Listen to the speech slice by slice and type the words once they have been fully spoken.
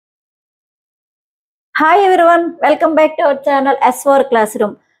Hi everyone, welcome back to our channel S4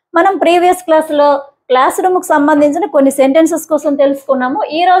 Classroom. మనం previous క్లాస్లో class రూమ్కి సంబంధించిన కొన్ని సెంటెన్సెస్ కోసం తెలుసుకున్నాము.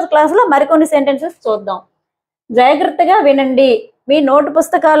 ఈ రోజు క్లాస్లో మరికొన్ని సెంటెన్సెస్ చూద్దాం. జాగ్రత్తగా వినండి, మీ నోట్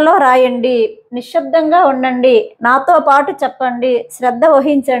పుస్తకాల్లో రాయండి, నిశ్శబ్దంగా ఉండండి, నాతో పాటు చెప్పండి, శ్రద్ధ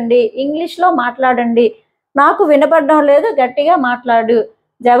వహించండి, ఇంగ్లీష్లో మాట్లాడండి, నాకు వినపడడం లేదు, గట్టిగా మాట్లాడు,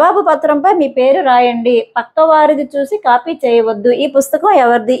 జవాబు పత్రంపై మీ పేరు రాయండి, పక్క వారిది చూసి కాపీ చేయవద్దు, ఈ పుస్తకం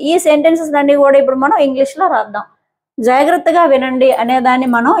ఎవరిది. ఈ సెంటెన్సెస్ అన్ని కూడా ఇప్పుడు మనం ఇంగ్లీష్లో రాద్దాం. జాగ్రత్తగా వినండి అనేదాన్ని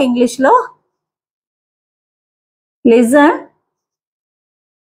మనం ఇంగ్లీష్లో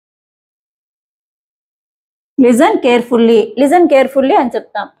లిజన్ కేర్ఫుల్లీ అని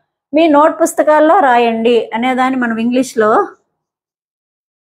చెప్తాం. మీ నోట్ పుస్తకాల్లో రాయండి అనేదాన్ని మనం ఇంగ్లీష్లో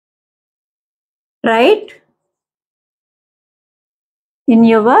రైట్ ఇన్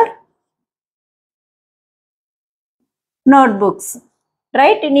యువర్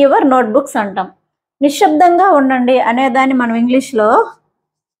నోట్బుక్స్ అంటాం. నిశ్శబ్దంగా ఉండండి అనేదాన్ని మనం ఇంగ్లీష్లో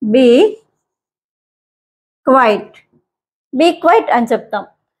బీ క్వైట్ అని చెప్తాం.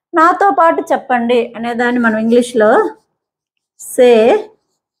 నాతో పాటు చెప్పండి అనేదాన్ని మనం ఇంగ్లీష్లో సే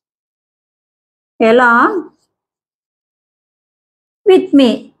ఎలాంగ్ విత్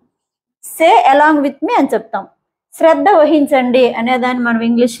మీ అని చెప్తాం. శ్రద్ధ వహించండి అనేదాన్ని మనం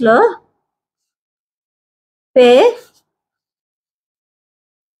ఇంగ్లీష్లో పే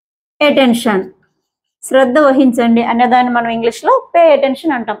అటెన్షన్. శ్రద్ధ వహించండి అనేదాన్ని మనం ఇంగ్లీష్లో పే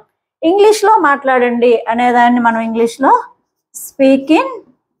అటెన్షన్ అంటాం. ఇంగ్లీష్లో మాట్లాడండి అనేదాన్ని మనం ఇంగ్లీష్లో స్పీక్ ఇన్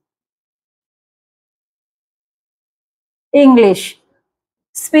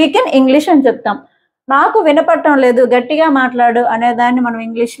ఇంగ్లీష్ అని చెప్తాం. నాకు వినపడటం లేదు, గట్టిగా మాట్లాడు అనేదాన్ని మనం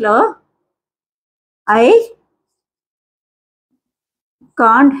ఇంగ్లీష్లో ఐ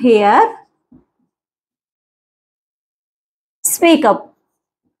కాంట్ హియర్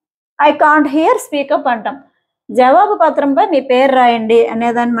స్పీకప్ అంటాం. జవాబు పత్రంపై మీ పేరు రాయండి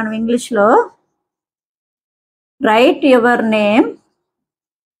అనేదాన్ని మనం ఇంగ్లీష్లో right your name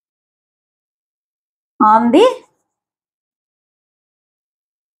on the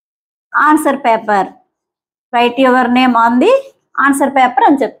answer paper.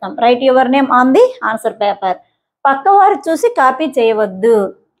 అని చెప్తాం. Right your name on the answer paper. పక్కవారు చూసి కాపీ చేయవద్దు.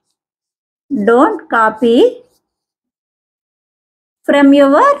 Don't copy from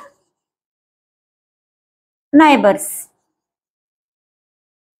your neighbours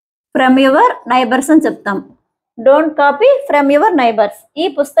అని చెప్తాం. Don't copy from your neighbours. ఈ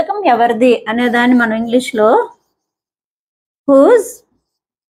పుస్తకం ఎవరిది అనేదాన్ని మనం ఇంగ్లీష్లో హూజ్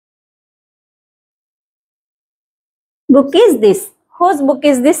బుక్ ఈజ్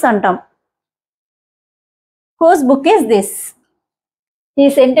దిస్ అంటాం. Whose book is this. ఈ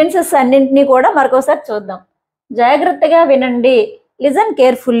సెంటెన్సెస్ అన్నింటినీ కూడా మరొకసారి చూద్దాం. జాగ్రత్తగా వినండి, లిజన్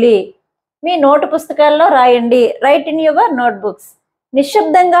కేర్ఫుల్లీ. మీ నోటు పుస్తకాల్లో రాయండి, రైట్ ఇన్ యువర్ నోట్బుక్స్.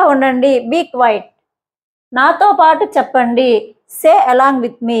 నిశ్శబ్దంగా ఉండండి, బీ క్వైట్. నాతో పాటు చెప్పండి, సే అలాంగ్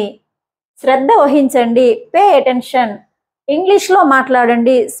విత్ మీ. శ్రద్ధ వహించండి, పే అటెన్షన్. ఇంగ్లీష్లో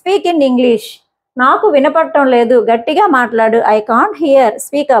మాట్లాడండి, స్పీక్ ఇన్ ఇంగ్లీష్. నాకు వినపడటం లేదు, గట్టిగా మాట్లాడు, ఐ కాంట్ హియర్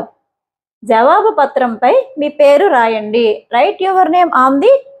స్పీకప్. జవాబు పత్రంపై మీ పేరు రాయండి, right your name on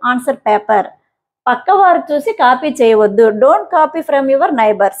the answer paper. పక్కవారు చూసి కాపీ చేయవద్దు, don't copy from your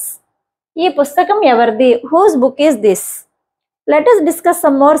neighbours. ఈ పుస్తకం ఎవరిది, whose book is this. Let us discuss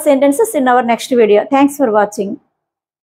some more sentences in our next video. Thanks for watching.